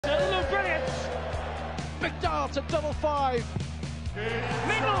start at double five.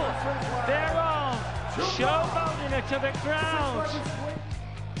 Middle, they're on. Showboating it to the ground.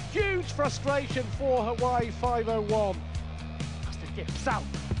 Huge frustration for Hawaii 501. Has to dip south.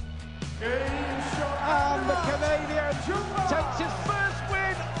 And the Canadian takes his first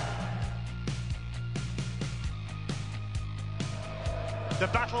win. The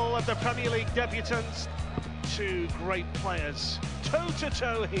battle of the Premier League debutants. Two great players,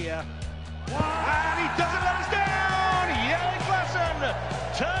 toe-to-toe here. And he doesn't let us down! Jelle Klaassen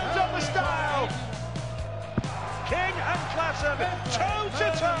turns on the style. King and Klaassen,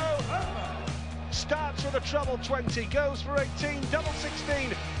 toe-to-toe. Starts with a treble 20, goes for 18, double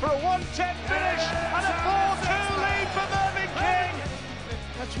 16, for a 110 finish, and a 4-2 lead for Mervyn King.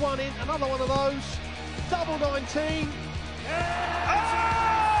 That's one in, another one of those. Double 19.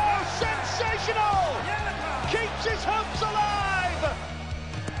 Oh, sensational! Keeps his hopes alive!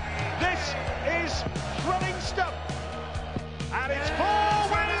 This is thrilling stuff. And it's 4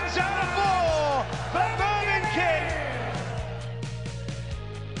 wins out of 4 for Mervyn King.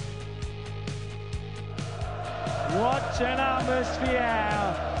 What an atmosphere.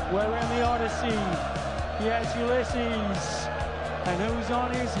 We're in the Odyssey. Here's Ulysses. And who's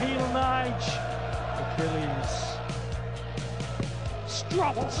on his heel, Nige? Achilles.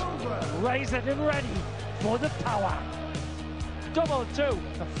 Stropped. Raise it and ready for the power. Double 2.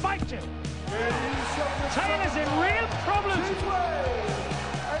 The fight to. Taylor's in real problems.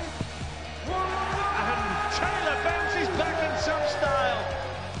 And Taylor bounces back in some style.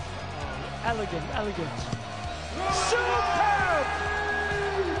 Elegant. Superb!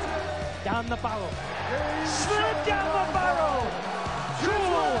 Down the barrel. Slid down the barrel.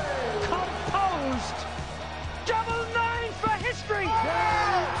 Cool. Composed. Double 9 for history.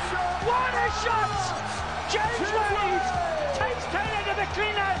 What a shot! James Wade takes Taylor to the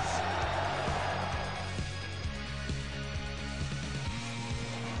cleaners.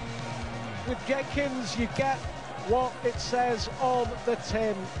 With Jenkins, you get what it says on the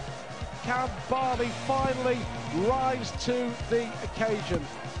tin. Can Barney finally rise to the occasion?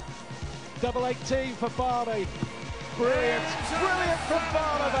 Double 18 for Barney. Brilliant from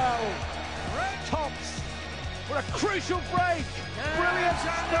Barneveld. Tops for a crucial break. Brilliant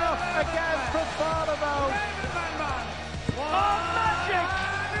stuff again from Barneveld. Oh, magic!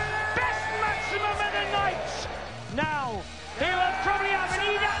 Best maximum of the night. Now, he will probably have an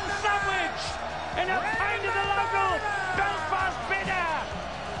Eden sandwich in a pint of the local Belfast bitter.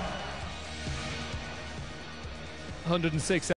 106